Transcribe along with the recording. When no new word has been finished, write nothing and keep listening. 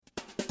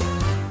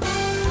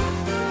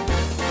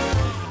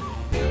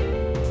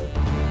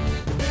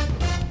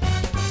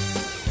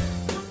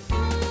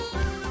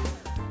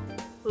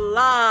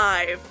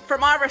Live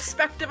from our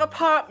respective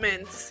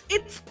apartments,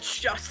 it's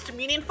Just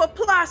Meaningful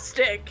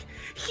Plastic.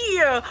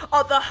 Here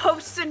are the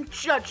hosts and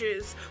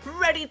judges,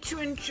 ready to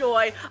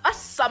enjoy a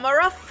summer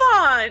of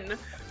fun.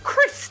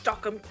 Chris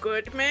Stockham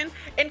Goodman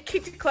and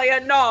Kitty Clea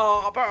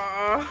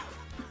Narber.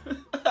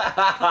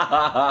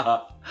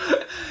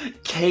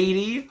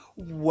 Katie,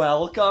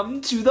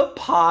 welcome to the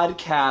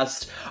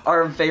podcast,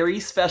 our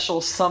very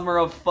special Summer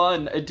of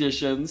Fun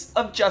editions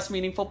of Just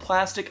Meaningful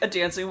Plastic, a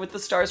Dancing with the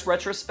Stars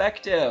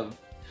retrospective.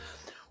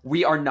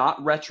 We are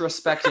not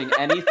retrospecting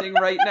anything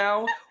right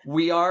now.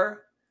 We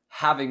are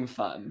having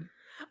fun.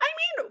 I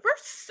mean, we're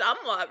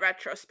somewhat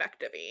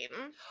retrospectiving.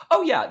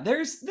 Oh yeah,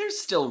 there's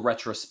still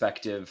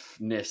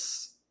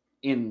retrospectiveness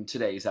in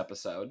today's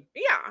episode.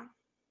 Yeah.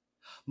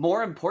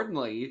 More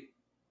importantly,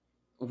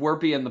 we're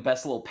being the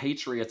best little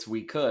patriots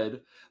we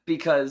could,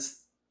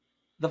 because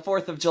the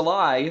 4th of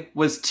July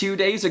was 2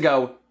 days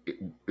ago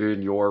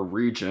in your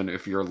region,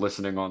 if you're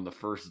listening on the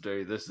first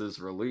day this is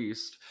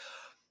released.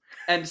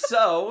 And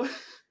so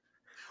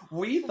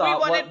we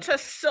thought we wanted to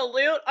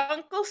salute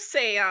Uncle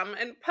Sam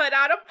and put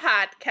out a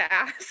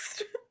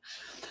podcast.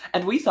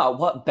 And we thought,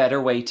 what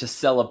better way to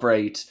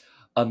celebrate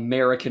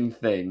American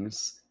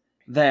things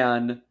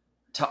than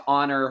to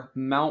honor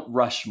Mount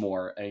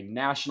Rushmore, a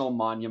national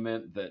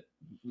monument that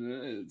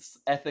is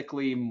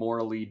ethically,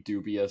 morally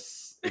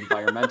dubious,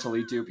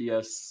 environmentally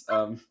dubious.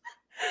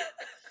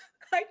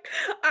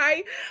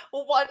 I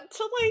want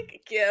to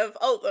give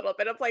a little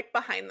bit of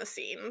behind the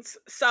scenes.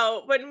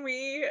 So when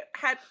we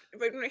had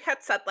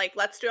said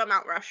let's do a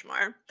Mount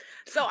Rushmore.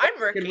 So I'm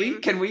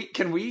working.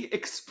 Can we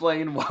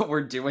explain what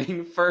we're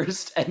doing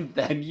first, and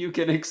then you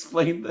can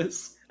explain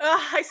this?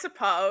 I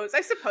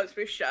suppose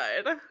we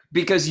should.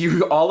 Because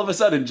you all of a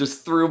sudden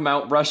just threw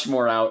Mount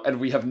Rushmore out, and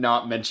we have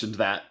not mentioned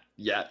that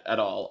yet at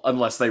all,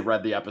 unless they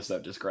read the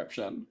episode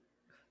description.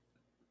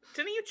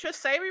 Didn't you just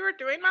say we were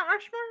doing Mount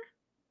Rushmore?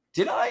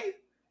 Did I?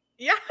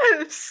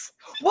 Yes.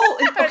 Well,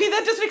 okay,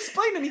 that doesn't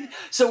explain anything.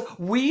 So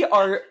we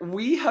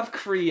have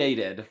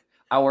created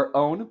our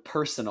own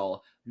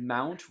personal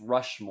Mount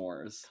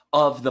Rushmores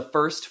of the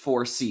first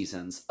 4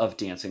 seasons of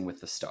Dancing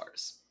with the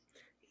Stars.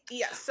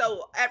 Yeah,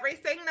 so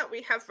everything that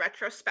we have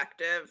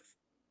retrospective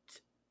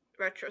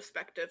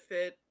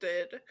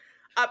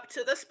up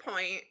to this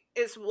point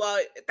is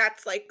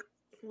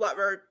what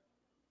we're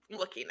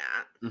looking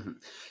at. Mm-hmm.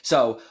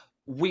 So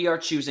we are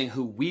choosing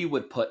who we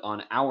would put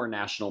on our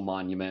national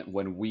monument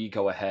when we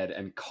go ahead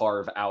and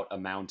carve out a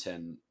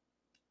mountain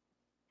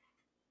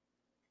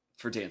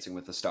for Dancing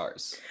with the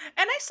Stars.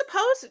 And I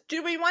suppose,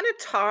 do we want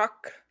to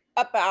talk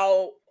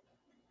about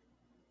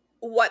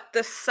what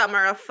the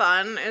Summer of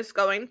Fun is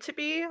going to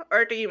be,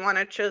 or do you want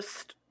to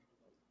just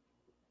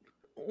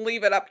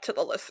leave it up to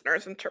the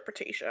listener's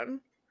interpretation?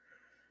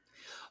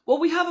 Well,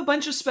 we have a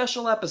bunch of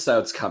special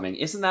episodes coming.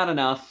 Isn't that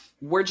enough?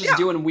 We're just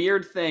doing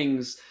weird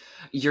things.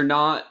 You're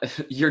not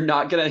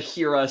gonna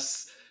hear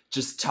us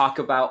just talk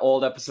about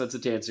old episodes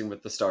of Dancing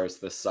with the Stars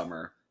this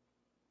summer.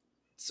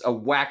 It's a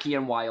wacky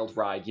and wild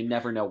ride. You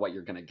never know what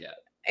you're gonna get.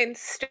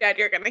 Instead,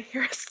 you're gonna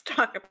hear us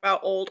talk about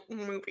old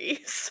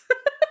movies.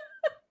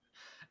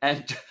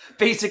 And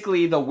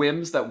basically the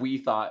whims that we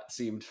thought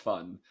seemed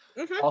fun.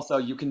 Mm-hmm. Also,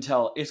 you can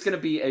tell it's going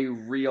to be a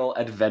real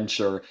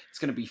adventure. It's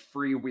going to be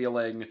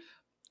freewheeling.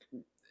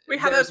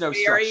 There's no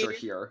structure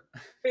here.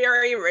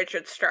 Very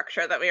rigid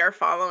structure that we are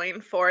following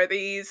for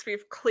these.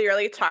 We've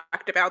clearly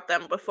talked about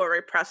them before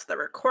we pressed the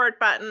record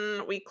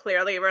button. We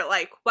clearly were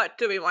like, what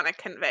do we want to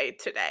convey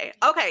today?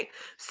 Okay,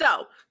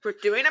 so we're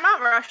doing a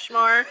Mount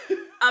Rushmore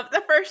of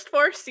the first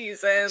 4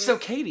 seasons. So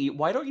Katie,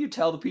 why don't you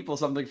tell the people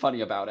something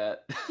funny about it?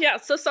 Yeah,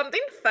 so something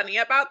funny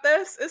about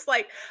this is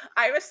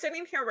I was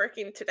sitting here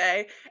working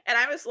today and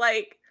I was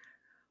like,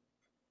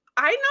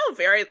 I know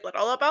very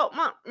little about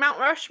Mount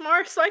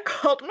Rushmore, so I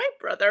called my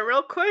brother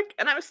real quick,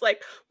 and I was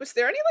like, was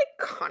there any,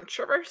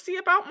 controversy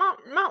about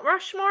Mount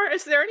Rushmore?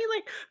 Is there any,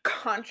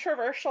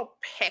 controversial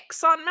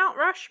picks on Mount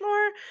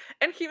Rushmore?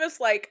 And he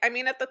was like, I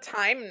mean, at the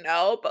time,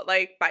 no, but,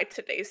 by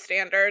today's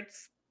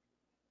standards,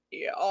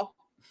 yeah.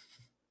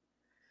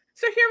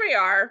 So here we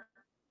are.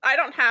 I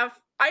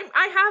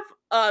have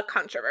a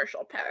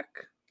controversial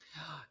pick.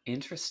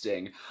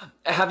 Interesting.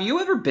 Have you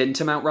ever been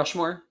to Mount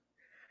Rushmore?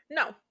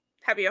 No.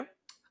 Have you?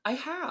 I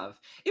have.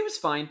 It was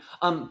fine.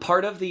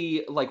 Part of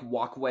the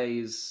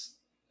walkways,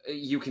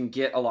 you can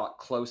get a lot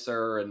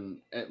closer and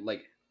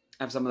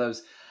have some of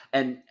those.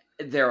 And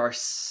there are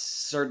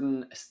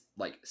certain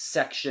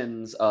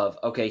sections of,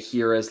 okay,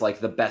 here is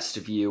the best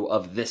view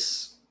of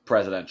this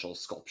presidential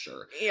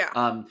sculpture.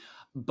 Yeah.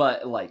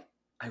 But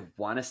I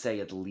want to say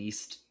at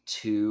least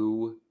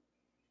 2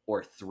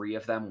 or 3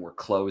 of them were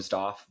closed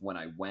off when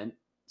I went.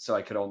 So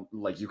I could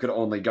you could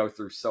only go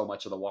through so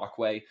much of the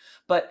walkway.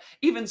 But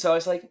even so, I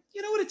was like,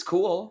 you know what? It's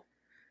cool.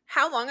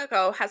 How long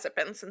ago has it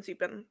been since you've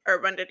been, or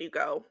when did you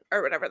go,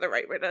 or whatever the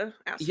right way to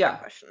ask that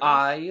question is?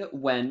 I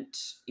went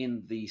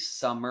in the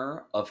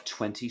summer of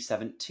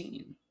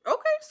 2017.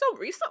 Okay, so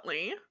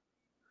recently.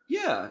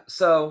 Yeah.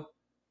 So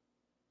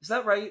is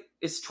that right?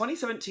 Is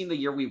 2017 the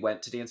year we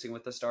went to Dancing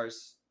with the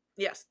Stars?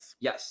 Yes.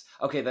 Yes.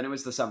 Okay, then it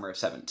was the summer of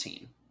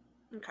 17.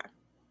 Okay.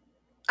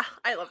 Ah,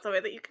 I love the way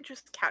that you can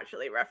just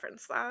casually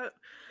reference that.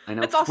 I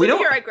know. It's also We the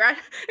don't. year I grad.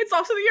 It's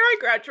also the year I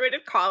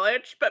graduated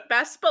college. But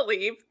best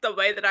believe the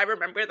way that I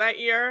remember that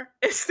year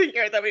is the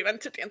year that we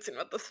went to Dancing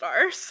with the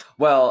Stars.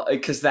 Well,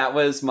 because that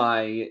was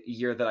my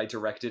year that I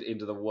directed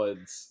Into the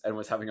Woods and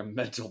was having a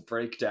mental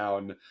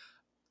breakdown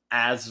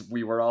as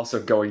we were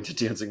also going to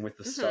Dancing with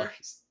the Hmm.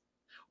 Stars.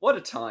 What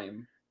a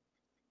time.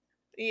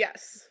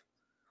 Yes.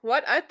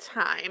 What a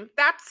time.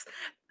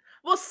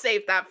 We'll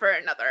save that for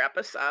another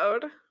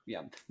episode.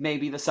 Yeah.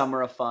 Maybe the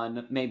summer of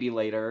fun, maybe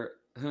later.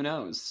 Who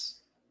knows?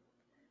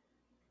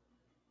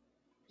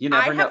 You I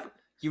never know. have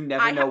You I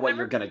never know have what you're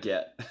never gonna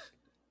get.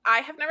 I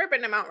have never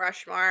been to Mount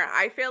Rushmore.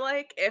 I feel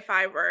like if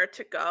I were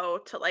to go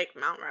to like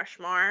Mount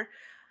Rushmore,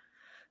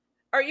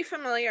 are you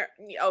familiar?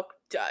 Oh,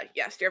 duh.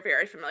 Yes, you're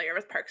very familiar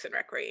with Parks and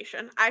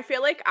Recreation. I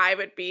feel like I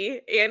would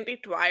be Andy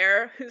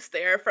Dwyer, who's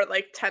there for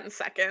like 10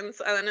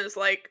 seconds and then is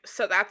like,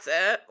 so that's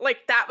it.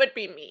 Like, that would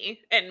be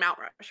me in Mount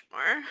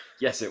Rushmore.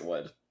 Yes, it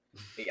would.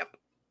 Yep.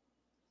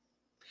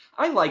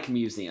 I like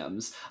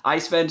museums. I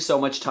spend so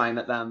much time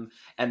at them,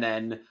 and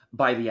then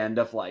by the end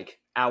of like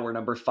hour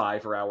number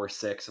 5 or hour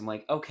 6, I'm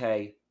like,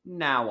 okay,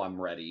 now I'm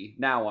ready.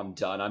 Now I'm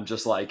done. I'm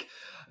just like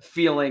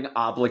feeling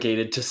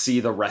obligated to see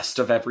the rest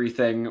of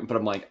everything, but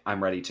I'm like,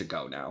 I'm ready to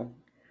go now.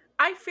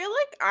 I feel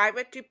like I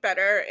would do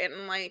better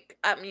in like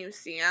a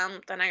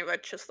museum than I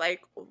would just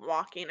like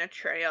walking a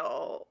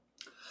trail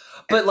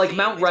But and like seeing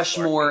Mount these four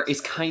Rushmore is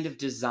kind faces. of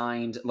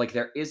designed like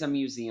there is a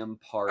museum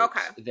part.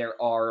 Okay.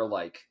 There are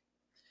like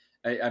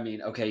I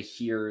mean, okay,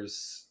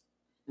 here's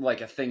like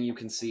a thing you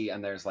can see,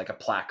 and there's like a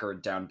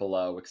placard down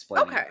below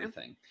explaining Okay.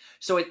 everything.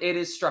 So it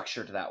is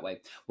structured that way.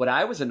 What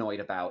I was annoyed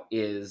about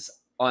is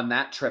on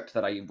that trip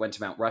that I went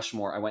to Mount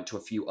Rushmore, I went to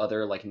a few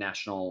other like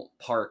national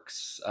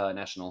parks,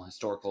 national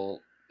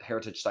historical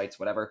heritage sites,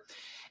 whatever,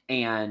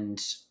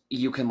 and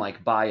you can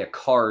like buy a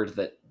card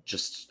that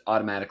just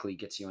automatically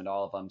gets you into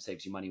all of them,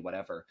 saves you money,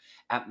 whatever.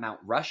 At Mount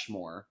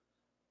Rushmore,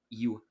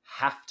 you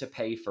have to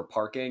pay for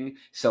parking,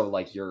 so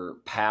like your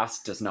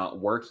pass does not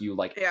work. You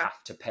like Yeah.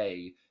 have to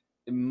pay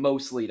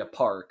mostly to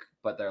park,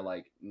 but they're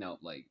like, no,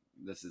 like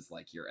this is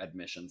like your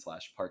admission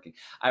slash parking.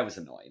 I was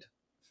annoyed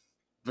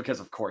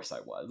because of course I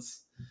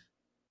was.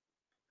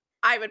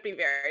 I would be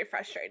very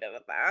frustrated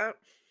at that.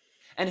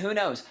 And who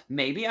knows,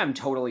 maybe I'm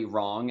totally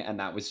wrong and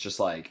that was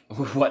just like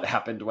what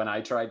happened when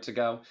I tried to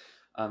go.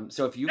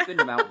 So if you've been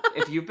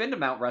to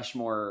Mount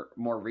Rushmore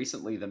more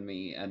recently than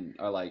me and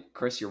are like,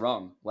 Chris, you're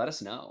wrong, let us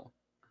know.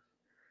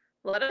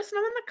 Let us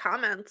know in the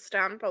comments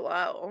down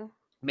below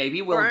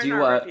Maybe or in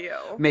our review.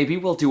 maybe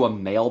we'll do a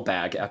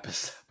mailbag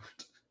episode.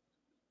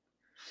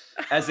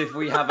 As if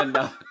we have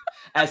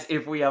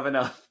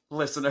enough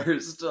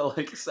listeners to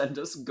like send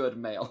us good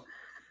mail.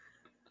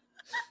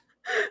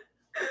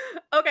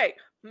 Okay,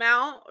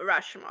 Mount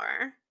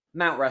Rushmore.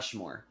 Mount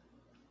Rushmore.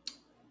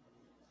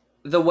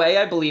 The way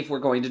I believe we're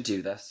going to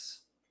do this,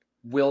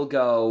 we'll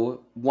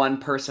go one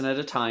person at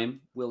a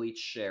time. We'll each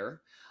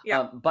share.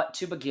 Yeah. But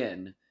to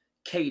begin,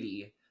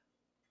 Katie,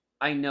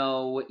 I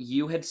know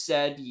you had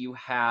said you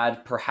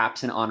had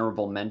perhaps an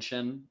honorable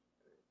mention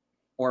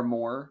or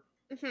more.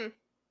 Mm-hmm.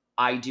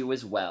 I do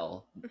as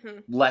well. Mm-hmm.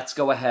 Let's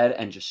go ahead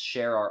and just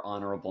share our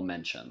honorable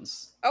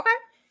mentions. Okay.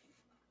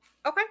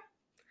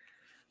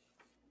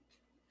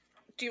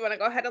 Do you want to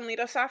go ahead and lead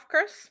us off,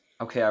 Chris?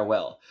 Okay, I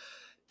will.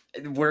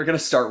 We're going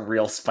to start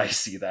real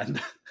spicy then.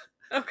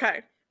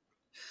 Okay.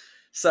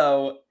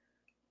 So,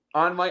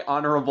 on my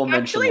honorable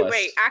mention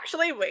list...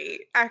 Actually,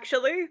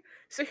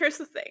 so here's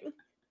the thing.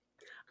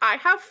 I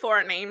have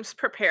 4 names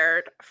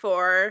prepared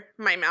for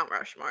my Mount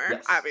Rushmore,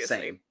 Yes, obviously.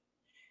 same.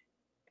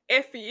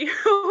 If you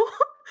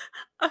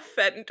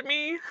offend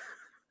me,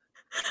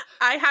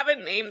 I have a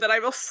name that I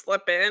will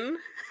slip in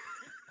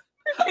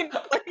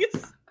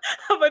place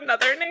of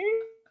another name.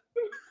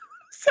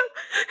 So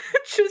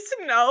just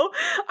know,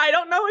 I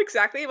don't know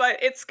exactly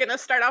what it's gonna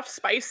start off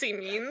spicy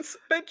means,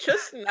 but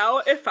just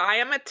know if I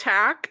am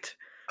attacked,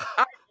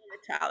 I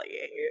will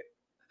retaliate.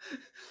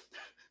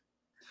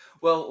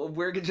 Well,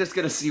 we're just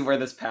going to see where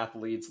this path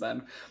leads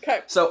then.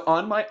 Okay. So,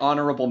 on my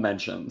honorable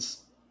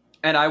mentions,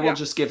 and I will Yeah.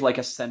 just give like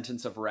a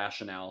sentence of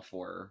rationale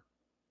for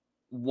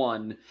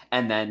one,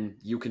 and then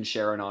you can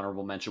share an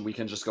honorable mention. We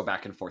can just go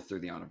back and forth through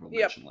the honorable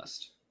mention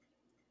list.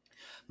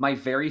 My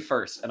very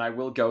first, and I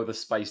will go the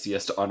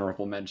spiciest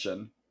honorable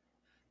mention,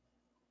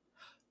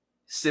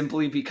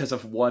 simply because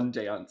of one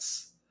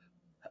dance.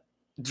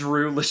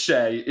 Drew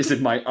Lachey is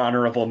in my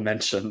honorable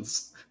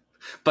mentions,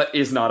 but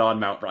is not on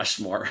Mount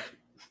Rushmore.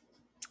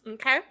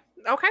 Okay.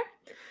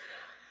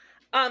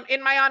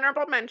 In my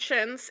honorable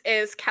mentions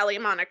is Kelly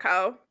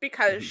Monaco,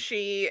 because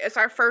she is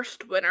our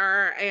first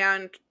winner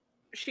and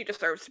she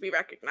deserves to be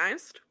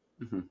recognized.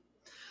 Mm-hmm.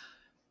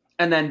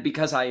 And then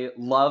because I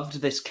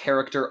loved this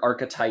character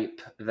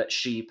archetype that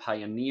she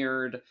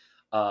pioneered,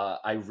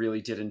 I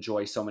really did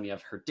enjoy so many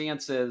of her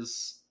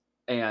dances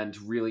and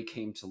really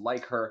came to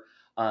like her.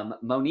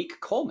 Monique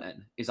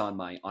Coleman is on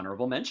my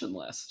honorable mention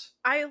list.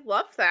 I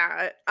love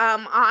that.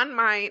 On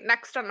my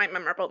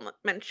memorable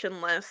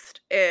mention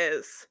list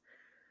is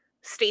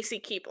Stacy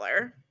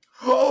Keibler.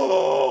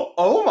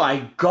 Oh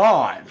my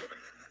god!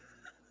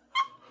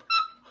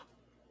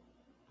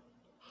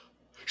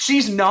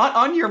 She's not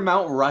on your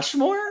Mount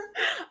Rushmore?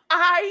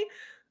 I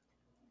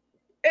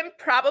am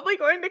probably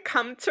going to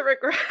come to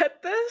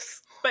regret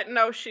this, but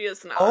no, she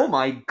is not. Oh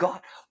my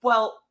god.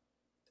 Well,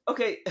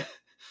 okay.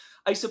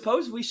 I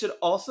suppose we should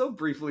also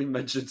briefly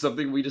mention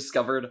something we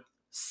discovered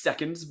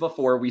seconds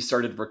before we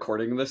started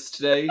recording this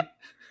today.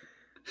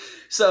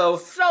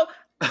 So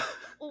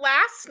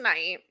last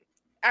night,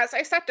 as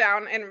I sat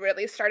down and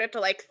really started to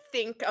like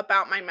think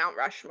about my Mount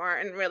Rushmore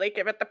and really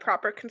give it the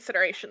proper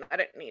consideration that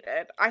it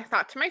needed, I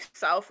thought to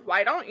myself,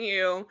 why don't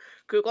you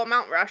Google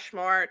Mount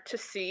Rushmore to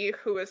see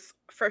who is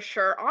for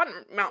sure on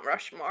Mount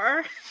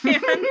Rushmore?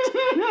 And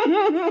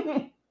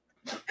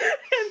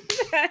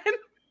then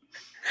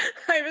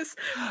I was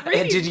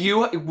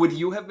And would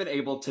you have been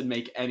able to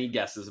make any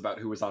guesses about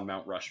who was on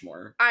Mount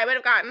Rushmore? I would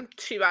have gotten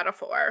 2 out of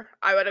 4.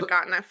 I would have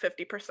gotten a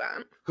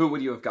 50%. Who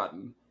would you have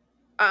gotten?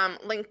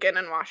 Lincoln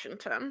and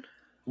Washington.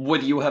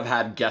 Would you have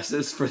had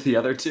guesses for the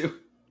other two?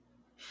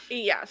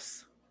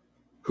 Yes.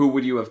 Who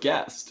would you have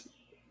guessed?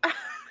 I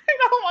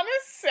don't want to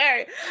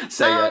say.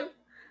 Say it.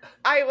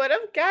 I would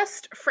have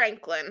guessed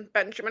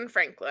Benjamin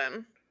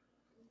Franklin.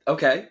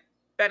 Okay.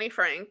 Benny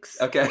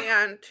Franks. Okay.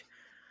 And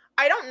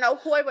I don't know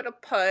who I would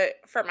have put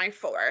for my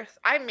 4th.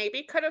 I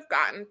maybe could have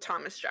gotten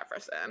Thomas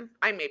Jefferson.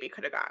 I maybe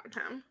could have gotten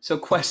him. So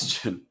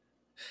question.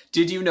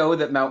 Did you know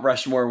that Mount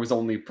Rushmore was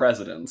only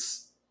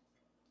presidents?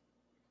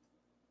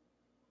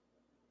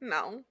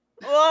 No.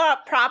 Well,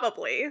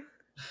 probably.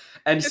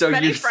 And Is so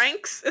Benny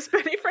Franks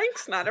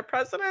not a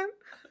president?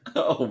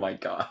 Oh my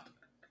god.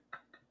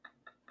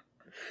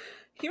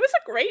 He was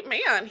a great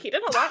man. He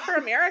did a lot for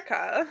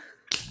America.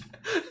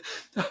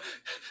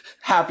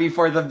 Happy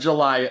 4th of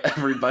July,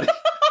 everybody.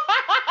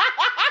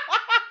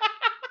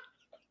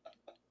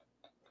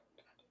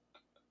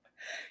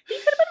 He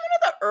could have been one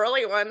of the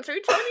early ones. Are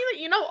you telling me that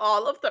you know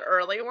all of the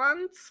early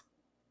ones?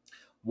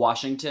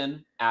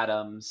 Washington,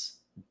 Adams,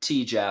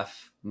 T.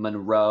 Jeff,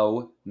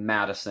 Monroe,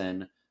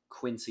 Madison,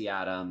 Quincy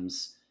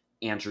Adams,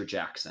 Andrew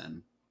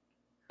Jackson.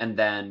 And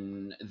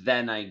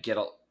then I get,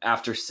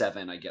 after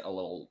 7, I get a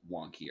little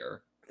wonkier.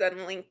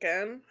 Then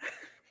Lincoln.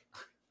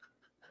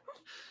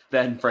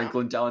 Then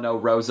Franklin Delano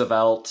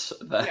Roosevelt.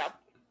 Yep.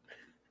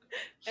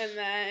 And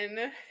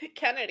then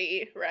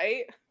Kennedy,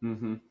 right?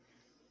 Mm-hmm.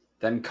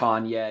 Then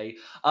Kanye.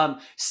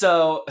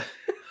 So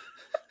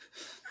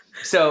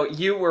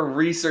you were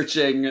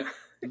researching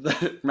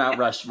the Mount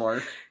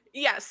Rushmore.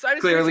 Yes. So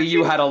clearly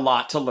you had a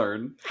lot to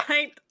learn.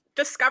 I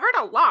discovered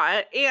a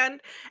lot. And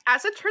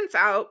as it turns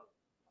out,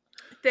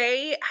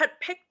 they had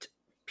picked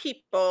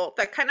people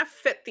that kind of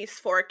fit these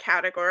 4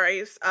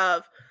 categories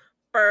of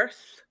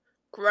birth,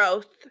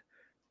 growth,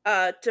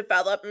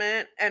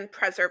 development, and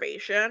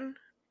preservation.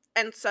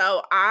 And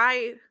so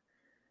I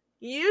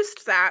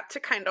used that to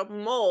kind of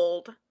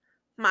mold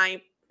my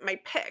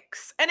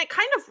picks. And it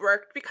kind of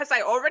worked because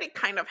I already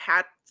kind of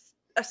had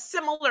a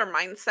similar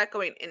mindset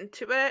going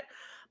into it.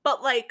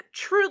 But like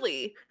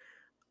truly,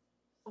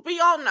 we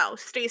all know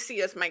Stacy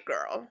is my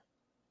girl.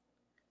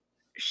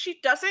 She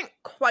doesn't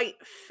quite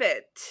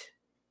fit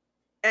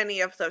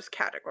any of those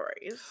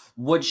categories.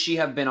 Would she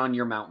have been on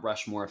your Mount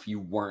Rushmore if you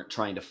weren't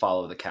trying to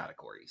follow the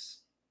categories?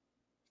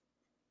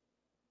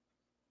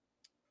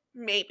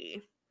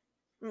 Maybe.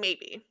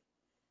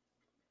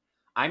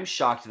 I'm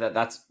shocked that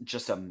that's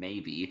just a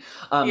maybe.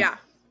 Yeah.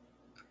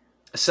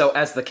 So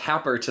as the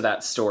capper to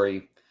that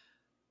story,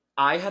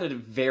 I had a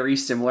very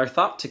similar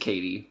thought to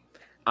Katie.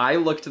 I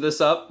looked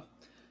this up,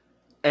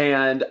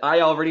 and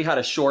I already had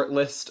a short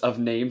list of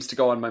names to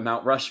go on my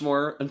Mount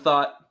Rushmore and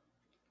thought,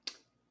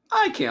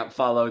 I can't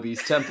follow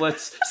these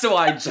templates, so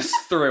I just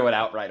threw it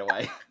out right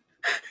away.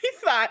 He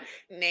thought,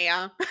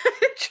 nah,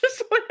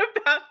 just went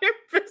about your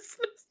business.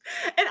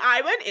 And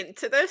I went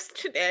into this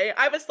today.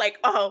 I was like,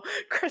 oh,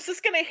 Chris is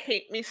going to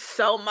hate me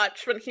so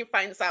much when he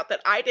finds out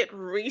that I did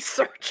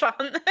research on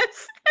this. And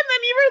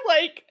then you were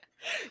like,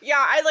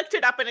 yeah, I looked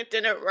it up and it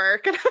didn't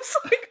work. And I was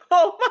like,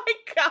 oh my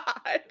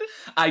God.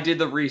 I did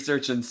the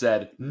research and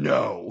said,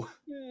 no.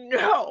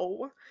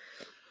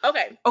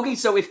 Okay,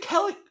 so if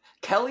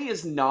Kelly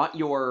is not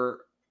your,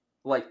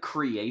 like,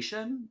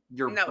 creation,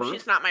 your birth? No,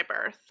 she's not my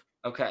birth.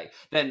 Okay,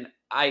 then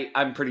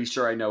I'm pretty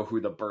sure I know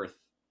who the birth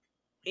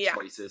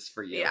choice is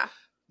for you. Yeah.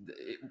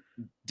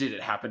 Did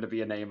it happen to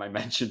be a name I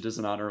mentioned as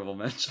an honorable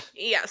mention?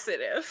 Yes, it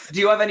is.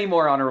 Do you have any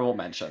more honorable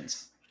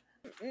mentions?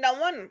 No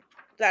one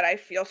that I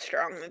feel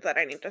strongly that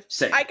I need to...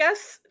 Same. I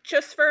guess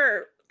just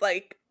for,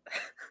 like,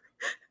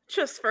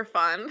 just for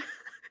fun,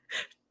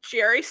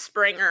 Jerry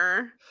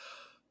Springer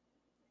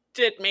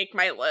did make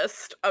my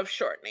list of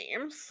short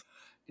names.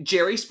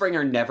 Jerry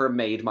Springer never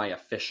made my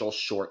official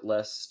short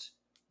list,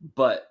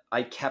 but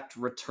I kept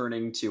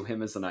returning to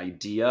him as an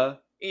idea.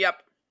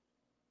 Yep.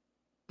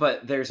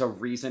 But there's a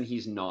reason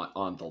he's not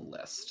on the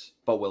list,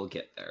 but we'll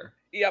get there.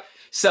 Yep.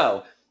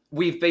 So,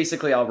 we've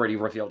basically already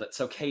revealed it.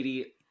 So,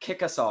 Katie,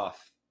 kick us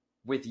off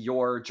with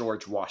your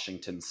George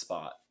Washington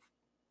spot.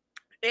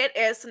 It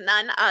is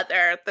none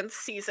other than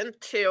season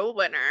 2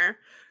 winner,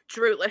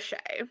 Drew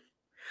Lachey.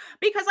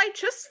 Because I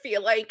just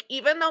feel like,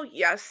 even though,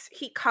 yes,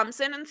 he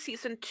comes in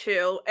season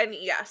 2, and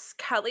yes,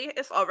 Kelly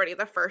is already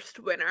the first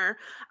winner,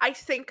 I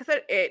think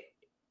that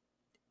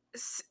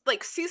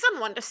like season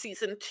 1 to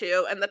season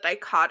 2 and the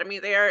dichotomy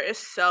there is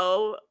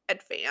so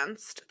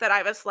advanced that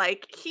I was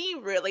like, he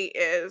really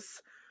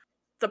is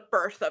the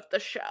birth of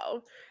the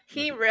show.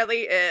 He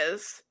really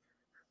is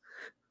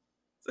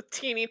the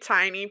teeny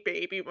tiny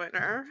baby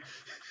winner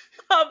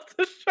of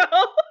the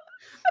show.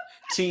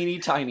 Teeny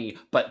tiny,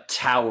 but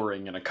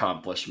towering in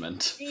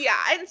accomplishment. Yeah,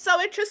 and so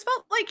it just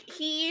felt like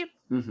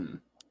Mm-hmm.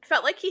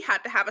 felt like he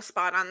had to have a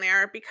spot on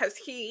there because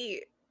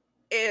he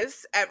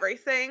is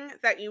everything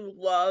that you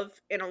love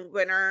in a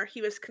winner. He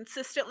was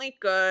consistently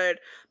good,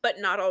 but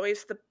not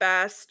always the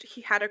best. He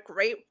had a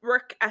great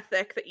work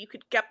ethic that you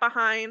could get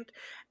behind,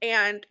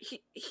 and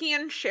he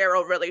and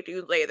Cheryl really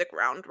do lay the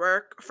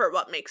groundwork for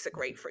what makes a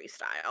great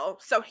freestyle.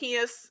 So he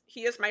is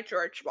my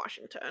George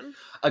Washington.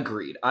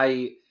 Agreed.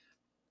 I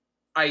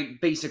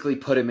basically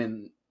put him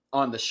in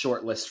on the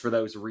short list for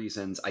those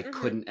reasons. I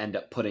couldn't end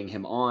up putting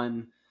him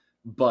on,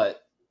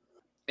 but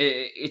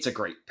it's a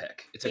great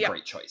pick. It's a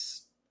great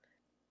choice.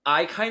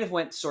 I kind of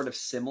went sort of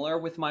similar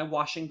with my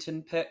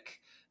Washington pick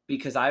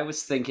because I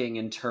was thinking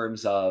in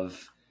terms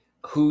of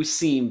who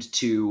seemed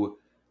to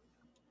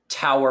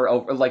tower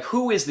over, like,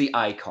 who is the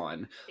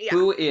icon? Yeah.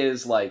 Who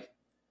is, like,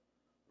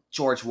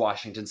 George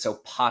Washington, so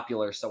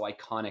popular, so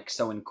iconic,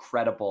 so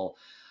incredible,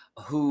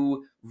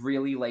 who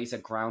really lays a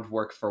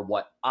groundwork for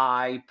what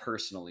I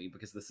personally,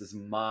 because this is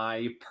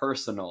my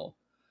personal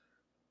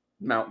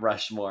Mount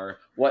Rushmore,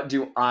 what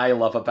do I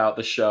love about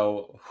the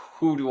show?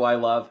 Who do I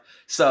love?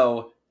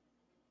 So,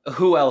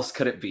 who else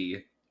could it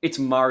be? It's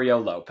Mario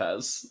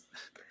Lopez.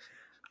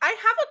 I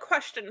have a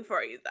question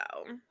for you,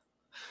 though.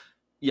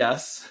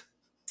 Yes.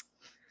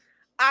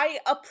 I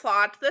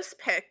applaud this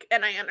pick,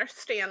 and I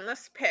understand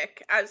this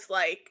pick as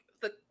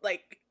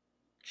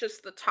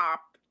just the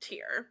top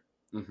tier.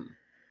 Mm-hmm.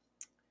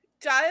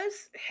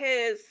 Does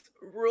his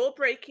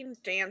rule-breaking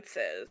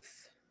dances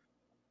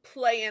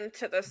play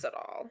into this at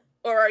all,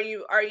 or are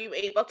you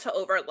able to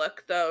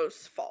overlook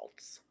those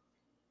faults?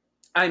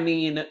 I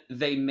mean,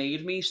 they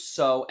made me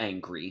so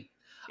angry.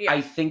 Yeah.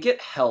 I think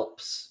it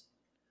helps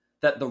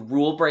that the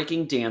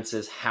rule-breaking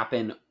dances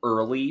happen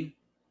early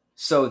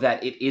so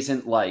that it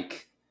isn't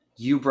like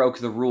you broke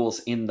the rules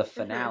in the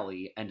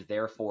finale and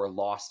therefore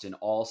lost an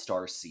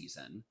all-star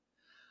season.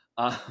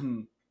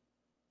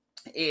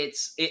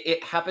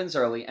 It happens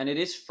early and it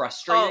is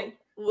frustrating.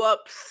 Oh,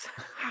 whoops.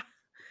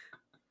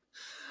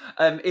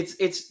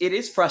 It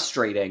is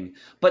frustrating,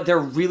 but they're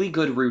really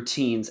good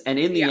routines, and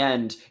in the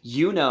end,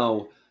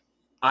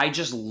 I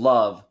just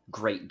love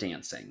great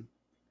dancing.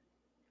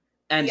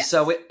 And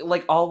so it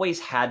like always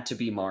had to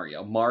be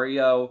Mario.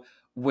 Mario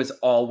was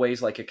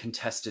always like a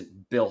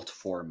contestant built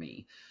for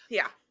me.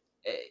 Yeah.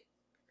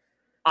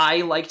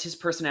 I liked his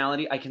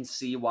personality. I can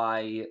see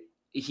why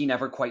he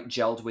never quite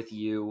gelled with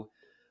you,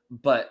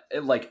 but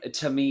like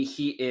to me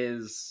he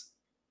is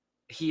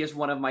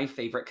one of my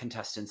favorite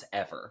contestants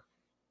ever.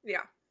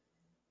 Yeah.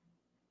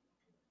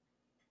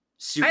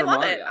 Super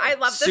Mario. I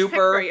love this Super pick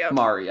for you.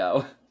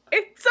 Mario.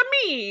 It's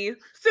me,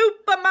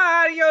 Super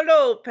Mario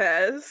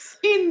Lopez.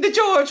 In the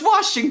George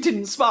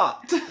Washington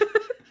spot.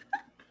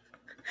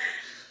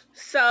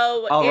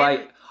 So all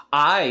right,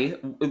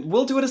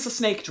 we'll do it as a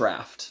snake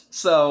draft.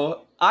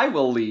 So I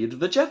will lead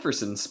the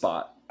Jefferson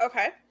spot.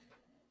 Okay.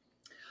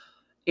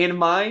 In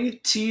my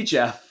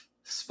T-Jeff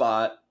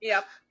spot,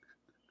 yep,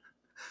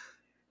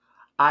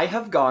 I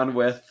have gone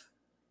with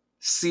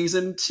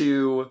season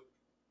 2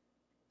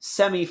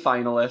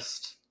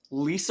 semi-finalist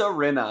Lisa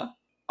Rinna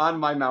on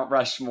my Mount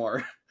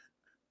Rushmore.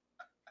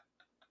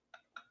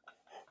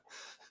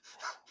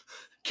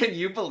 Can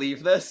you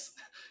believe this?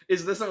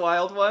 Is this a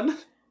wild one?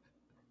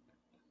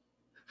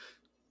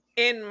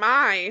 In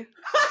my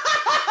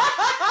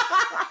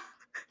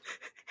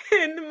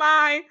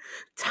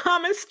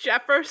Thomas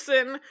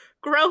Jefferson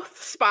growth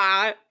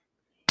spot,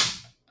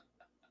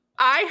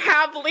 I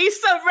have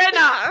Lisa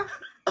Rinna.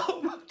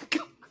 Oh my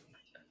god.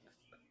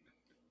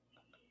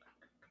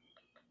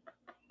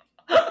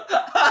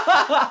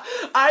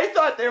 I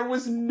thought there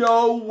was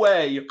no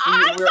way we were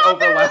overlapping.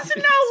 There was no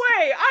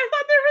way.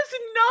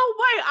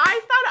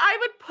 I thought I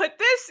would put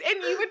this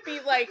and you would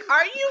be like,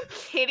 are you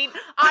kidding?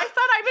 I thought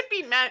I would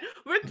be met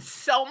with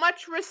so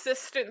much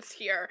resistance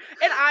here.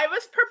 And I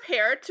was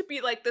prepared to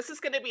be like, this is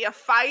going to be a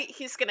fight.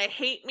 He's going to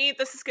hate me.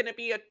 This is going to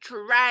be a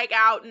drag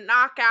out,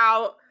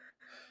 knockout.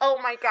 Oh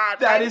my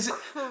god, that is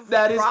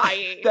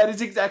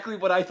exactly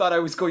what I thought I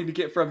was going to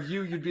get from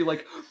you. You'd be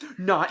like,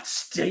 not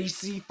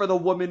Stacy for the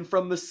woman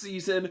from the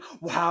season.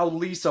 Wow,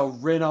 Lisa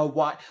Rinna,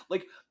 why?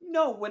 Like,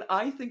 no, when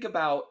I think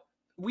about,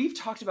 we've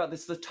talked about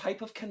this, the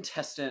type of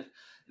contestant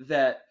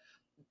that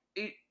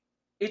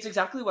it's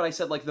exactly what I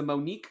said, like the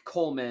Monique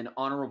Coleman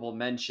honorable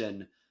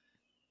mention.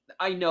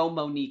 I know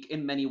Monique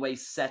in many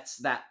ways sets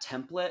that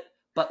template,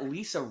 But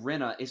Lisa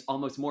Rinna is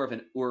almost more of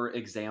an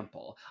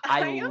example.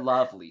 I I am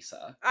love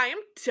Lisa. I am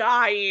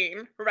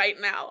dying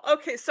right now.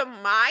 Okay, so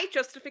my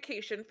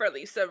justification for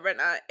Lisa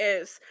Rinna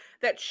is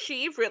that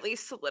she really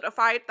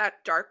solidified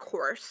that dark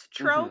horse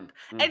Mm-hmm. trope.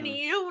 And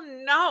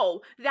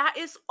Mm-hmm. that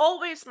is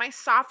always my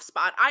soft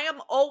spot. I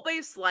am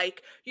always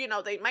like,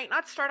 they might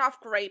not start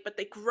off great, but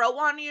they grow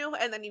on you.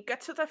 And then you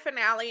get to the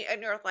finale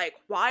and you're like,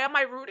 why am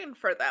I rooting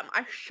for them?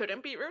 I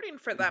shouldn't be rooting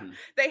for them. Mm-hmm.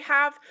 They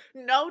have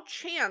no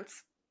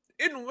chance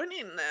in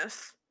winning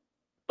this.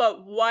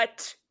 But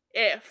what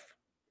if?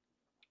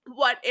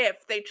 What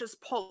if they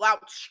just pull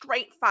out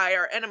straight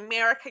fire and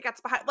America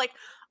gets behind? Like,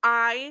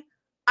 I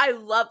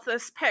love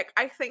this pick.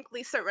 I think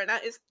Lisa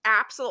Rinna is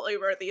absolutely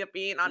worthy of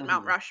being on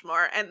Mount Mm-hmm.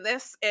 Rushmore, and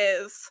this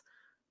is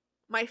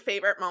my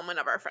favorite moment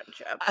of our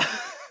friendship.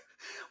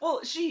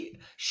 Well, she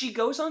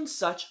goes on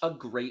such a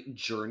great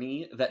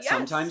journey that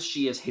sometimes Yes.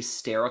 she is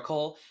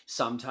hysterical,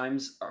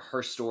 sometimes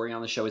her story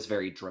on the show is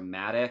very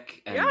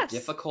dramatic and Yes.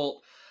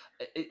 difficult.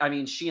 I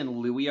mean, she and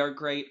Louis are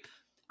great.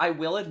 I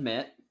will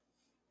admit,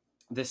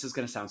 this is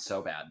going to sound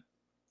so bad.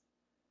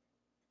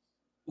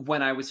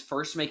 When I was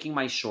first making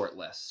my short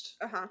list,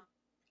 Uh-huh.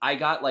 I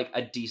got like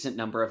a decent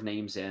number of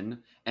names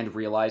in and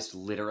realized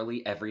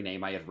literally every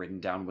name I had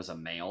written down was a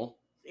male.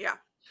 Yeah.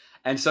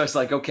 And so it's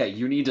like, okay,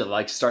 you need to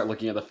like start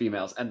looking at the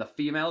females. And the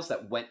females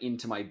that went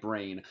into my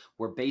brain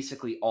were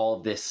basically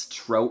all this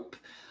trope.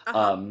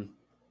 Uh-huh.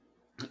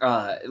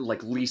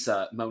 Like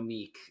Lisa,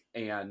 Monique,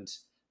 and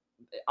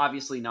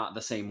obviously not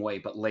the same way,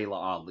 but Layla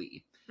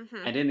Ali.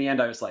 Mhm. And in the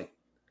end I was like,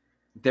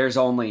 there's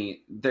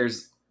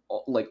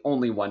like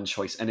only one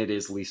choice, and it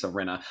is Lisa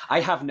Rinna. I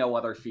have no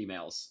other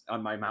females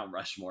on my Mount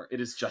Rushmore.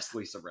 It is just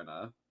Lisa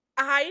Rinna.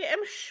 I am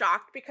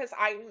shocked because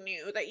I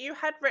knew that you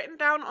had written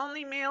down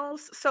only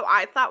males. So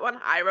I thought when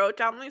I wrote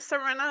down Lisa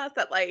Rinna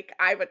that like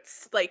I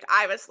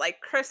was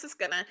like Chris is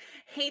gonna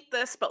hate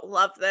this but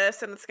love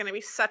this and it's gonna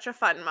be such a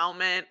fun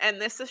moment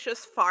and this is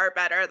just far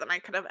better than I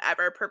could have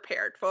ever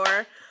prepared for.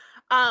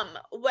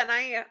 When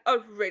I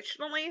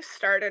originally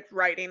started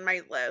writing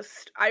my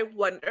list, I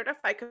wondered if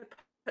I could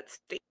put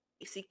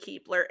Stacy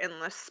Keebler in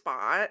the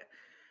spot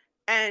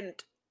and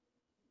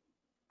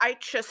I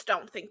just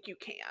don't think you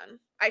can.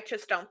 I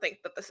just don't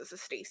think that this is a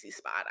Stacy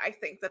spot. I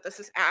think that this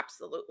is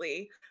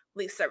absolutely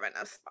Lisa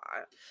Rinna's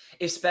spot.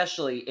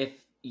 Especially if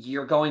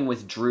you're going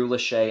with Drew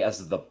Lachey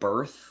as the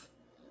birth.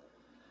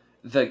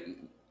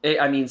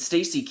 I mean,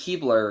 Stacy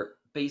Keebler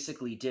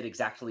basically did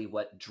exactly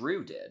what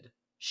Drew did.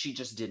 She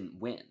just didn't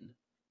win.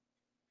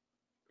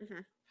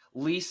 Mhm.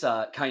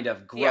 Lisa kind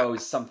of Yeah.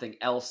 grows something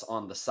else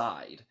on the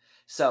side.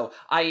 So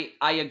I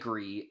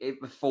agree.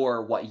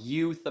 For what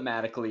you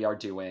thematically are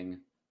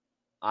doing,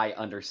 I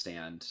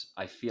understand.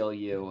 I feel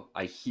you.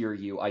 I hear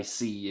you. I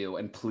see you.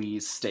 And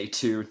please stay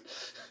tuned.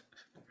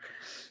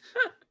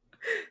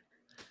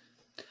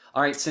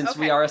 All right, since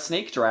we Okay. are a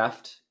snake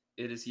draft,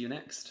 it is you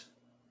next.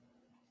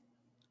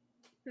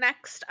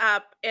 Next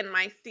up in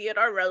my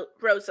Theodore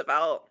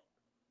Roosevelt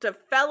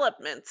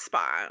development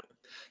spot.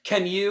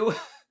 Can you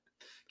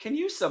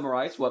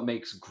summarize what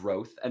makes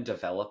growth and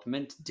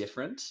development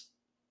different?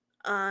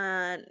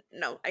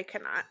 No, I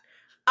cannot.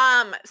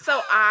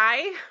 So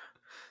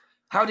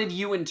How did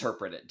you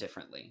interpret it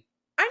differently?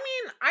 I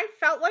mean, I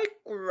felt like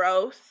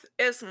growth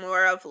is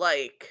more of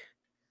like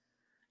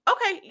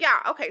okay, yeah,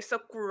 okay. So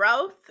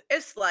growth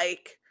is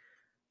like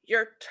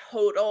your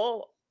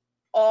total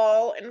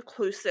all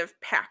inclusive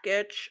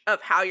package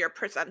of how you're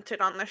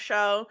presented on the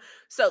show.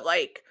 So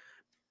like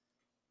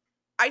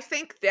I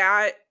think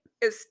that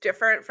is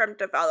different from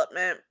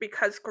development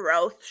because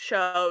growth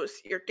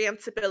shows your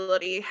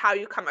danceability, how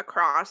you come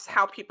across,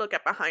 how people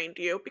get behind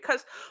you.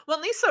 Because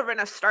when Lisa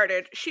Rinna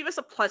started, she was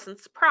a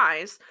pleasant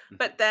surprise,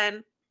 but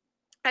then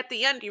at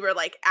the end you were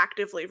like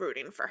actively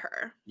rooting for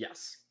her.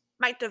 Yes.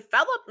 My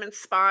development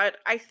spot,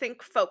 I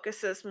think,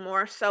 focuses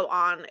more so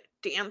on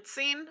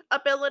dancing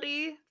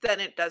ability than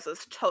it does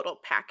as total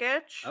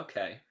package.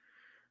 Okay.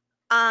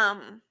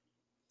 Um,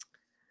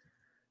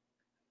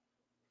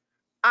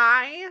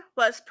 I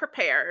was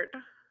prepared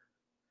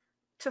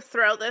to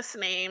throw this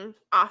name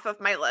off of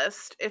my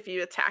list if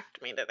you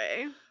attacked me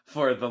today.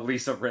 For the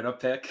Lisa Rinna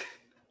pick.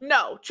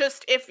 No,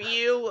 just if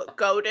you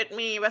goaded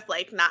me with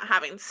like not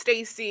having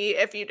Stacy,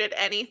 if you did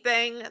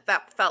anything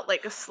that felt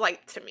like a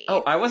slight to me.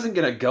 Oh, I wasn't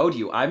gonna goad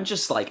you. I'm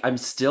just like, I'm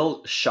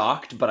still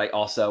shocked, but I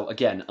also,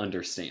 again,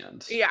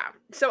 understand. Yeah.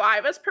 So I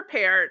was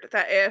prepared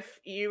that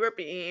if you were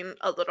being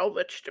a little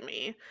witch to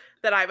me,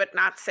 that I would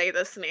not say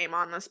this name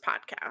on this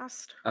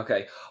podcast.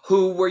 Okay.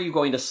 Who were you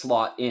going to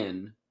slot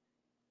in?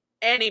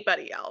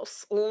 Anybody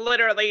else.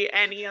 Literally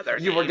any other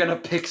You name. were gonna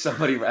pick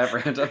somebody at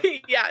random.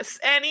 Yes,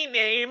 any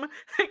name.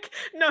 Like,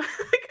 no,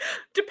 like,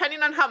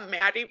 depending on how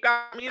mad you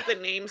got me, the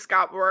names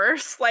got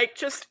worse. Like,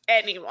 just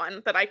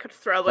anyone that I could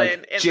throw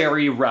Like in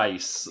Jerry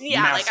Rice,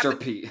 Yeah, like Master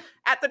P.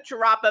 at the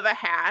drop of a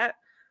hat.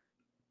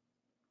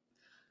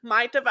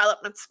 My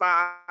development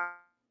spot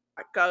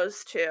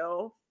goes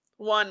to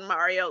one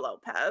Mario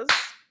Lopez.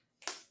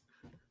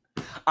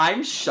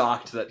 I'm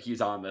shocked that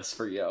he's on this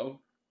for you.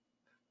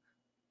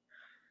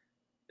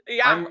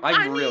 Yeah,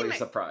 I'm really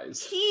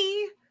surprised.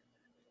 He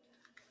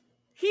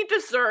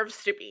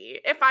deserves to be.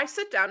 If I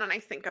sit down and I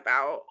think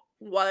about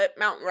what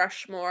Mount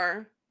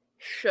Rushmore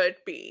should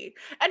be.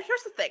 And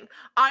here's the thing,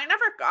 I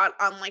never got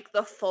on like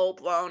the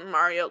full-blown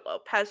Mario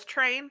Lopez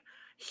train.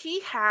 He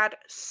had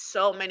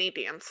so many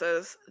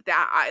dances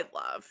that I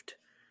loved.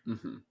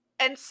 Hmm.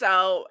 And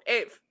so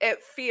it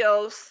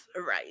feels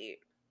right.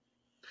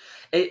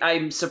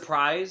 I'm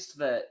surprised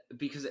that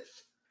because it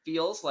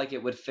feels like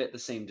it would fit the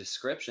same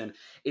description.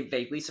 It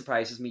vaguely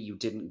surprises me you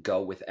didn't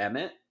go with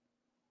Emmett,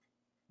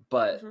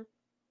 but Mhm.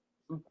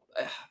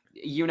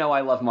 you know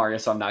I love Mario,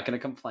 so I'm not going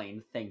to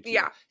complain. Thank you.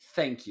 Yeah.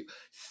 Thank you.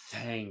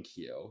 Thank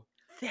you.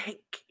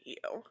 Thank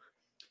you.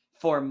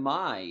 For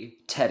my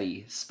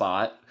Teddy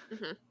spot,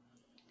 Mhm.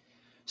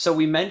 so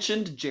we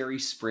mentioned Jerry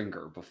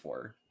Springer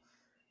before.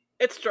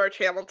 It's George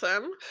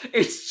Hamilton.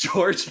 It's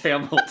George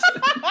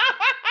Hamilton.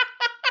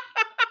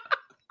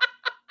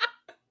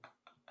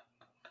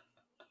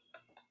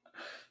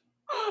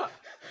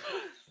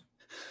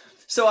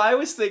 So I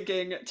was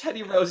thinking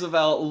Teddy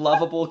Roosevelt,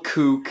 lovable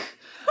kook.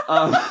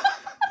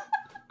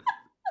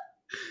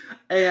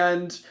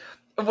 And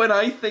when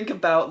I think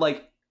about,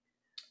 like,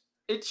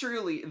 it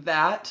truly,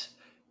 that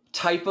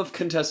type of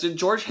contestant,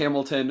 George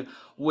Hamilton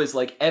was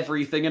like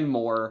everything and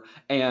more,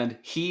 and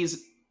he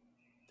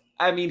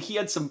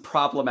had some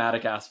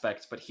problematic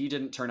aspects, but he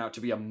didn't turn out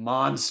to be a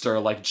monster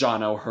like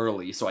John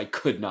O'Hurley, so I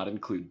could not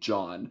include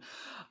John.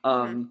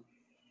 And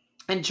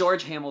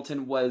George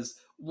Hamilton was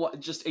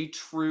just a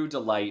true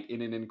delight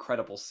in an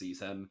incredible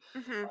season.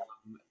 Mhm.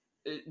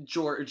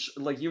 George,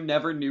 like, you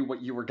never knew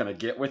what you were gonna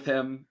get with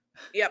him,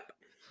 Yep.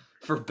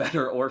 for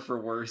better or for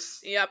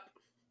worse. Yep.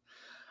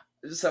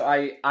 So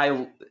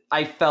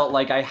I felt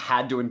like I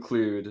had to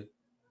include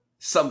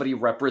somebody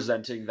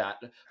representing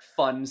that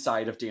fun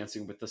side of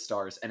Dancing with the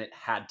Stars, and it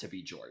had to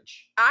be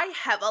George. I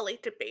heavily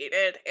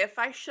debated if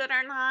I should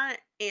or not,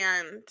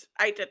 and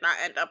I did not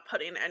end up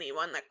putting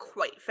anyone that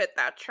quite fit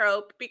that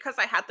trope because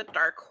I had the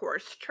dark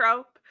horse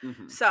trope.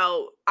 Mm-hmm.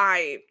 So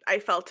I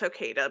felt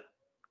okay to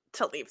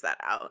leave that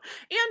out.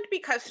 And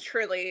because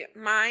truly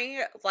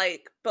my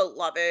like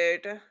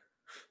beloved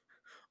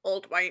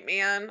old white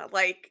man,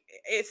 like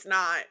it's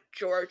not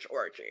George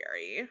or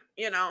Jerry,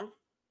 you know?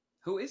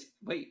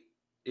 Wait,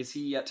 is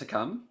he yet to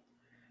come?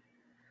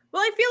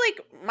 Well, I feel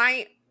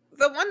like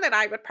the one that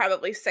I would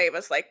probably say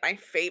was like my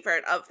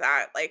favorite of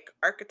that like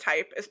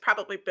archetype is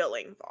probably Bill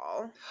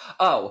Engvall.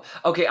 Oh,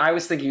 okay. I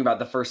was thinking about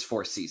the first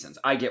 4 seasons.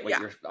 I get what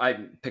Yeah.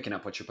 I'm picking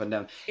up what you're putting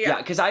down. Yeah. Yeah,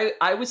 because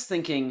I was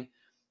thinking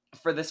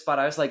for this spot,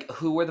 I was like,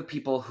 who were the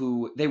people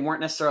who, they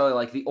weren't necessarily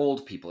like the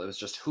old people. It was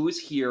just who's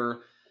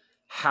here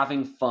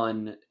having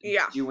fun,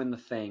 Yeah. doing the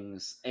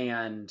things.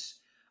 And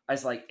I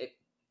was like,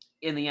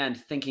 in the end,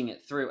 thinking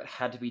it through, it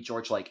had to be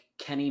George. Like,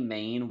 Kenny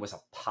Mayne was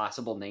a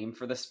possible name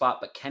for this spot,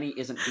 but Kenny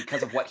isn't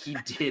because of what he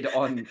did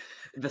on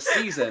the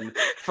season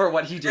for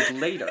what he did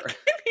later.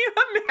 Can you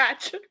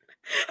imagine?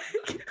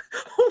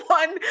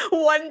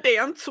 one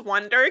dance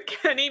wonder,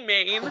 Kenny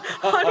Mayne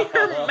on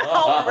your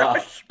Mount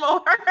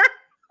Rushmore.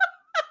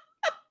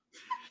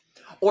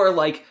 Or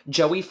like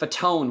Joey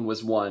Fatone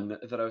was one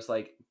that I was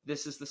like,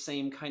 this is the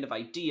same kind of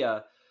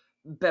idea.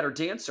 Better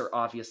dancer,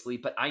 obviously,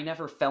 but I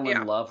never fell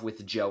in love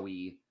with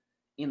Joey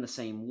in the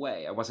same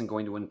way. I wasn't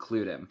going to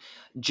include him.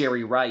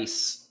 Jerry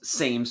Rice,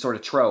 same sort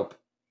of trope.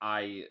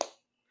 I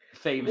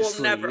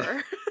famously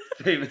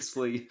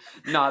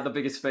not the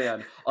biggest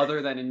fan,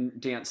 other than in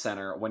Dance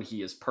Center when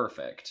he is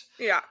perfect.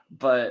 Yeah.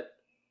 But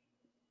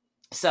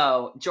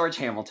so George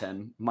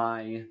Hamilton,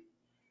 my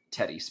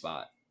Teddy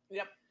spot.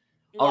 Yep.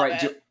 All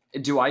right.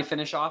 Do I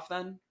finish off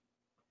then?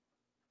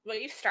 Well,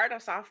 you start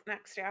us off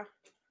next, yeah.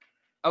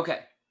 Okay.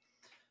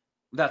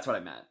 That's what I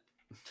meant.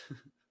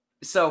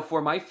 So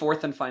for my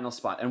 4th and final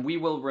spot, and we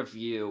will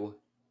review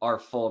our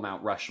full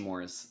Mount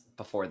Rushmores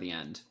before the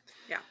end.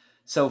 Yeah.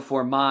 So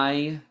for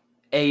my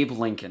Abe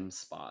Lincoln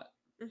spot,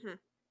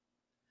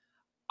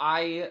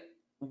 I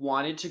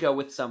wanted to go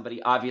with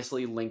somebody,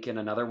 obviously Lincoln,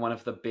 another one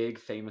of the big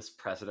famous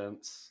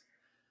presidents,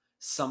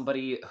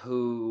 somebody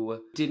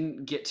who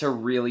didn't get to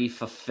really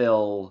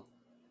fulfill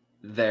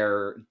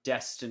their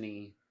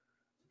destiny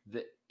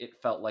that it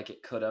felt like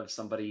it could have,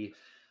 somebody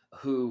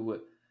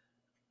who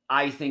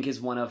I think is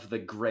one of the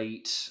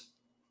great,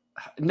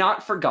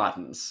 not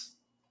forgottens,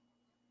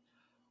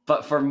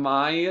 but for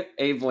my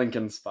Abe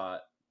Lincoln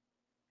spot.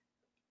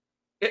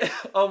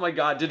 Oh my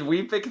god, did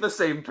we pick the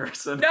same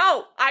person?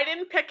 No, I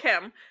didn't pick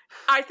him.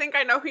 I think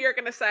I know who you're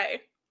gonna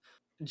say.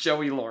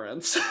 Joey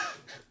Lawrence.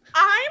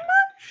 I'm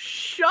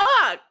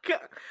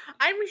shook.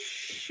 I'm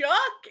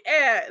shook,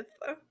 Eth.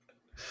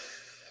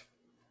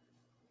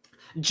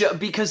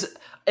 Because,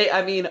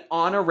 I mean,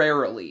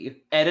 honorarily,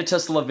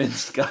 Editas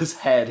Levinska's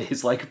head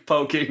is, like,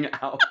 poking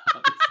out.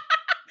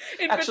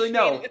 Actually,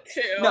 no.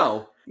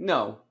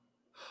 No.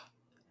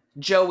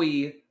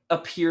 Joey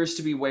appears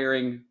to be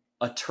wearing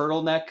a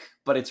turtleneck,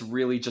 but it's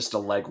really just a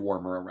leg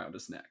warmer around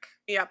his neck.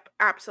 Yep,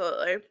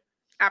 absolutely.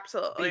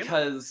 Absolutely.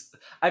 Because,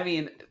 I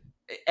mean,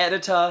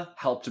 Edita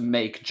helped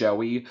make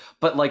Joey,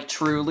 but, like,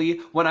 truly,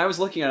 when I was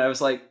looking at it, I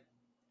was like,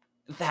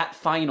 that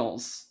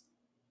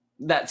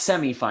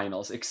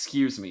semifinals,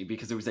 excuse me,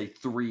 because it was a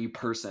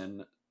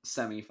 3-person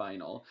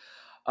semifinal.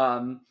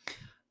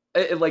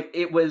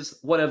 It was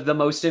one of the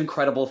most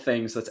incredible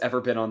things that's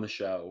ever been on the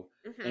show.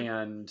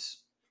 And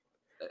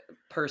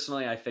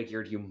personally, I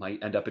figured you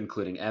might end up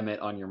including Emmett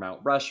on your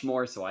Mount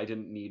Rushmore, so I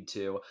didn't need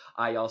to.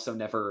 I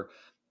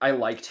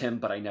liked him,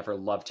 but I never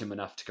loved him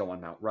enough to go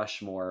on Mount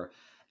Rushmore.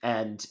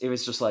 And it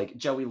was just like,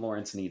 Joey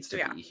Lawrence needs to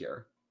be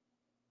here.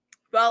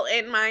 Well,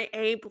 in my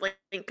Abe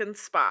Lincoln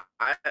spot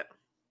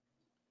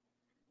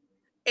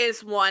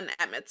is one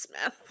Emmett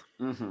Smith.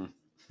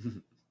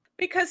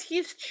 Because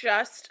he's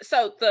just,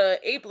 so the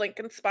Abe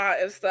Lincoln spot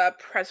is the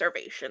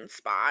preservation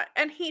spot,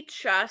 and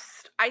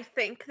I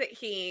think that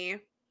he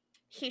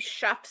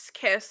chef's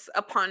kiss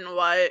upon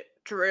what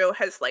Drew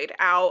has laid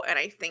out, and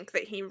I think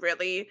that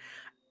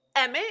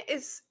Emmett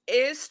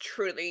is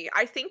truly,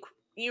 I think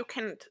you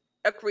can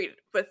agree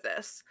with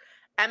this,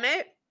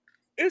 Emmett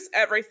is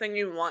everything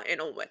you want in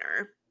a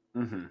winner.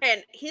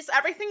 And he's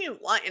everything you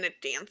want in a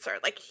dancer.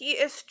 Like, he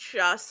is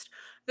just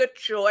the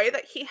joy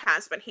that he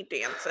has when he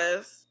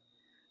dances.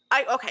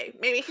 Okay,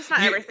 maybe he's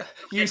not everything.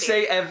 You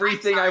say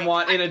everything I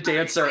want in a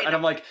dancer, and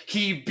I'm like,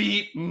 he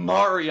beat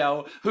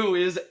Mario, who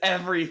is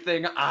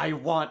everything I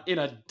want in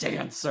a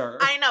dancer.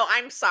 I know,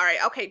 I'm sorry.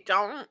 Okay,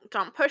 don't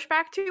push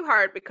back too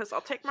hard, because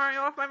I'll take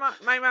Mario off my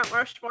Mount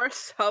Rushmore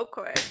so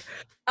quick.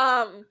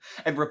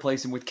 And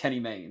replace him with Kenny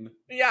Mayne.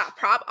 Yeah,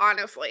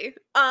 honestly.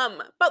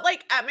 But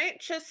like,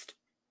 Emmett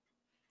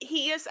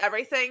he is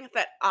everything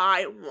that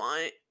I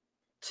want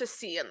to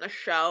see in the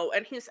show,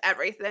 and he's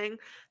everything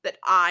that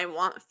I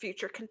want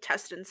future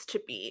contestants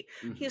to be.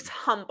 He's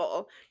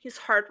humble, he's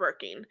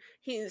hardworking,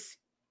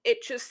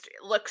 it just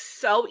looks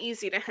so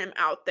easy to him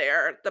out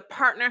there. The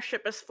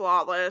partnership is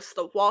flawless,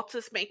 the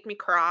waltzes make me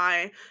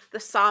cry, the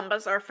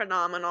sambas are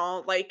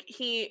phenomenal. Like,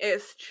 he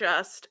is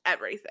just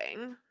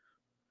everything.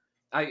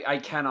 I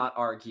cannot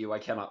argue, I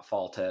cannot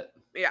fault it.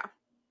 Yeah.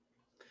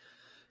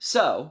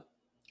 So,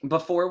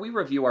 before we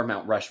review our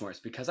Mount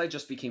Rushmores, because I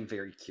just became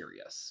very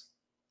curious.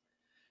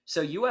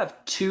 So you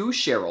have 2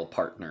 Cheryl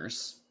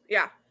partners.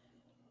 Yeah.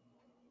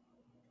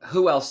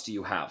 Who else do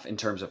you have in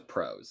terms of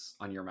pros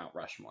on your Mount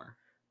Rushmore?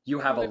 You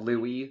have a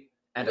Louie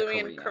and a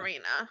Karina. And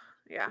Karina,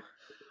 yeah.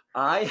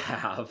 I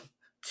have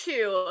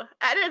 2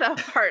 edit-up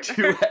partners.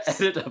 2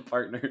 edit-up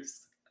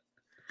partners.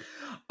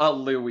 A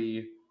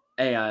Louie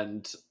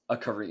and a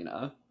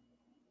Karina.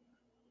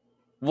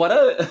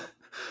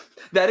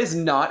 That is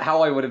not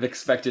how I would have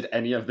expected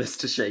any of this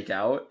to shake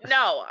out.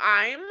 No,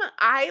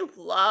 I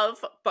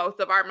love both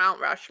of our Mount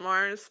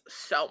Rushmores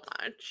so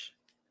much.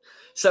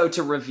 So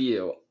to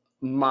review,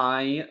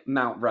 my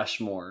Mount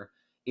Rushmore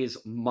is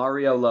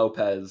Mario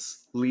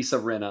Lopez, Lisa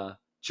Rinna,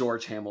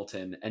 George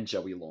Hamilton, and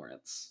Joey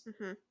Lawrence.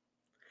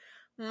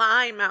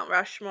 My Mount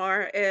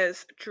Rushmore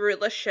is Drew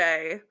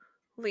Lachey,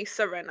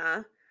 Lisa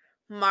Rinna,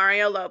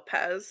 Mario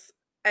Lopez,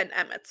 and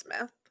Emmett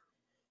Smith.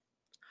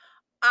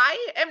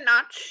 I am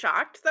not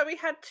shocked that we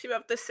had 2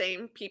 of the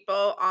same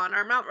people on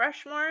our Mount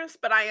Rushmores,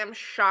 but I am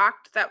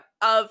shocked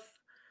of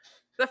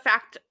the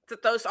fact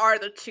that those are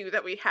the 2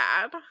 that we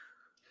had.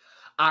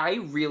 I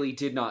really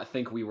did not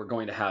think we were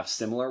going to have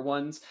similar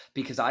ones,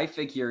 because I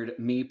figured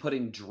me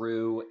putting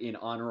Drew in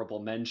honorable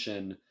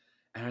mention,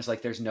 and I was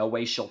like, there's no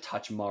way she'll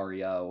touch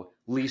Mario.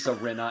 Lisa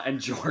Rinna and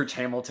George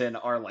Hamilton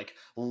are like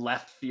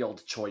left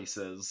field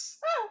choices.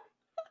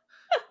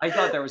 I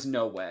thought there was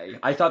no way.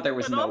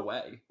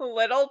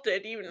 Little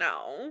did you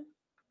know.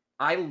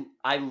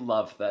 I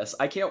love this.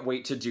 I can't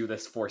wait to do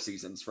this 4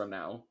 seasons from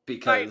now,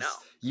 because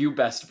you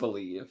best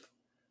believe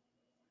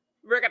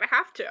we're gonna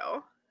have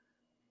to.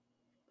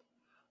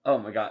 Oh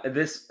my god,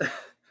 this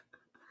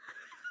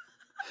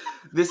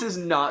is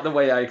not the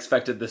way I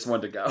expected this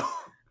one to go.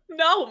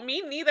 No,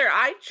 me neither.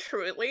 I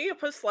truly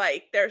was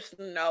like, there's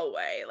no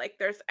way. Like,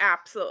 there's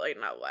absolutely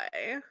no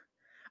way.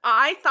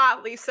 I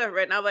thought Lisa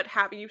Rinna would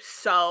have you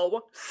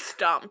so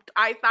stumped.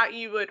 I thought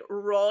you would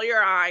roll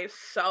your eyes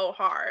so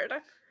hard.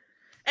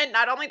 And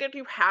not only did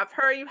you have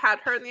her, you had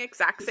her in the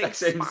exact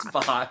same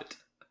spot.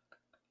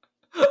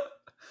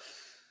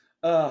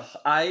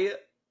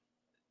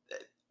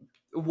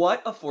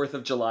 What a 4th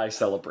of July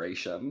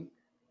celebration.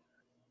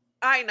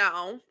 I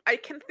know. I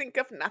can think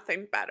of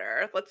nothing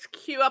better. Let's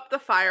cue up the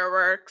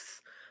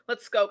fireworks.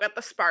 Let's go get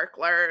the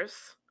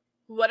sparklers.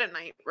 What a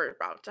night we're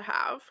about to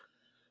have.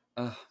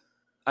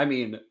 I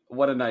mean,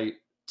 what a night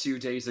 2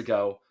 days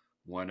ago.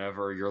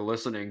 Whenever you're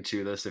listening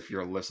to this, if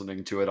you're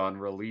listening to it on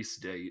release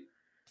date.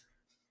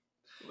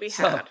 We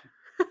had.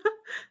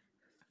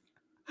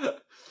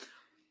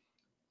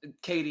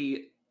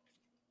 Katie,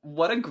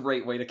 what a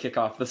great way to kick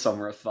off the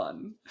summer of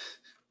fun.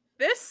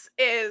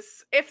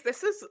 If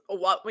this is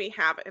what we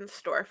have in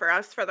store for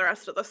us for the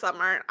rest of the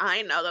summer,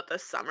 I know that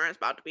this summer is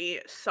about to be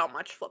so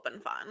much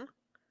flippin' fun.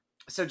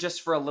 So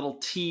just for a little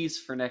tease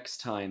for next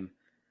time,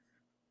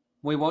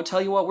 we won't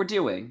tell you what we're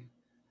doing,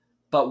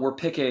 but we're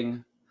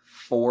picking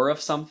 4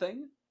 of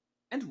something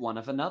and 1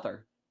 of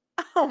another.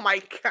 Oh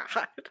my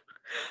god.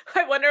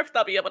 I wonder if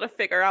they'll be able to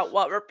figure out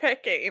what we're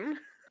picking.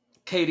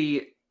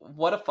 Katie,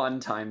 what a fun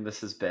time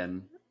this has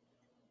been.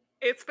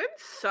 It's been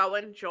so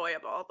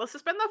enjoyable. This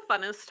has been the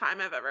funnest time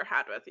I've ever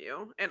had with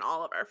you in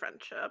all of our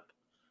friendship.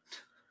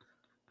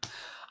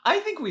 I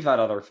think we've had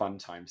other fun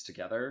times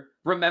together.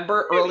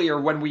 Remember earlier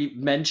when we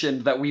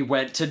mentioned that we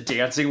went to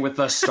Dancing with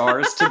the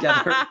Stars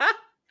together?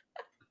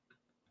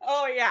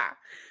 Oh, yeah.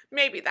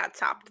 Maybe that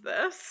topped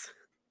this.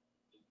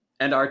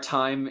 And our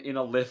time in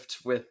a lift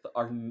with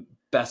our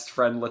best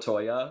friend,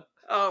 Latoya.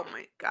 Oh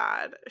my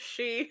god.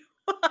 She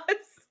was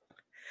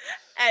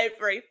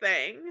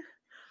everything.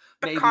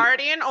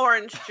 Bacardi and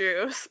orange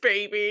juice,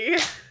 baby.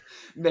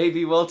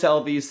 Maybe we'll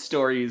tell these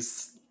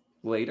stories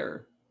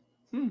later.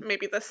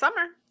 Maybe this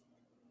summer.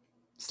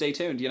 Stay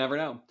tuned, you never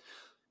know.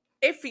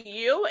 If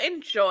you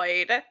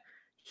enjoyed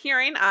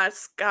hearing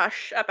us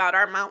gush about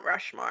our Mount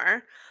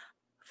Rushmore,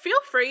 feel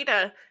free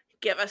to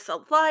give us a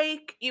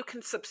like. You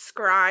can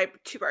subscribe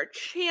to our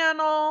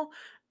channel.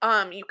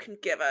 You can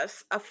give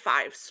us a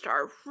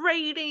 5-star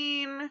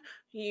rating.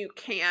 You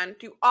can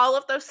do all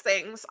of those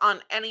things on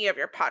any of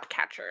your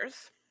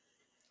podcatchers.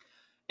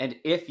 And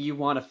if you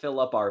want to fill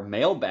up our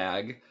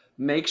mailbag,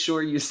 make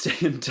sure you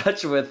stay in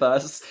touch with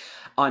us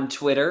on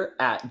Twitter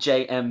at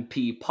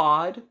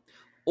JMPPod,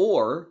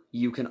 or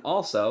you can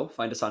also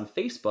find us on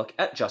Facebook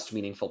at Just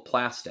Meaningful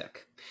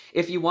Plastic.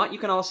 If you want, you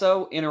can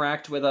also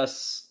interact with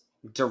us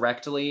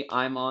directly.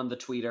 I'm on the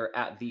Twitter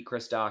at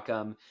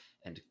TheChrisDockham,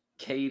 and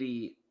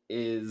Katie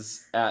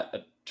is at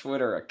a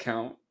Twitter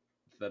account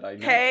that I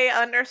know.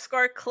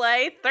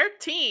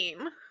 K_Clay13.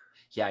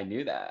 Yeah, I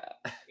knew that.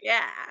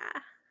 Yeah.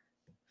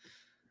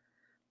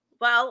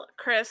 Well,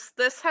 Chris,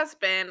 this has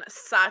been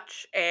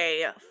such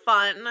a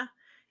fun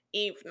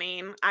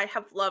evening. I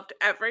have loved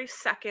every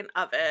second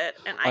of it.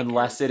 And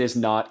Unless it is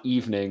not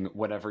evening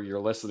whenever you're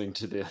listening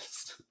to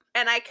this.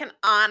 And I can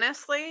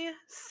honestly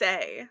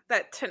say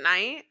that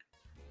tonight,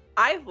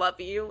 I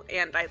love you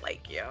and I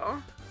like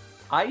you.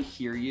 I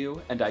hear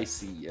you and I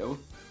see you.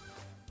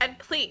 And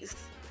please,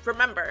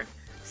 remember,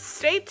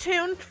 stay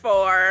tuned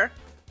for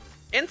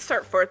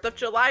insert 4th of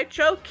July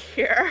joke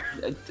here.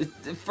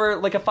 For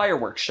like a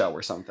fireworks show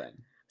or something.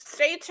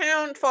 Stay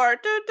tuned for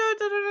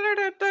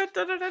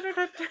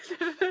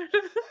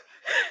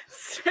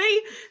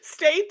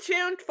stay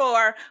tuned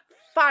for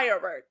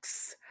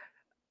fireworks.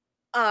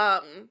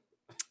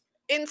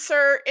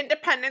 Insert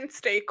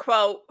Independence Day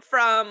quote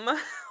from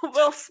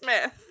Will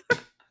Smith.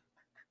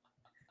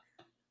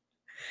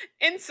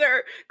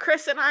 Insert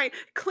Chris and I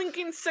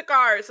clinking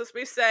cigars as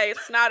we say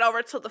it's not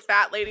over till the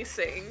fat lady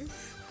sings.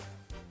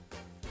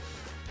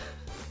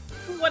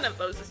 One of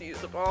those is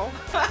usable.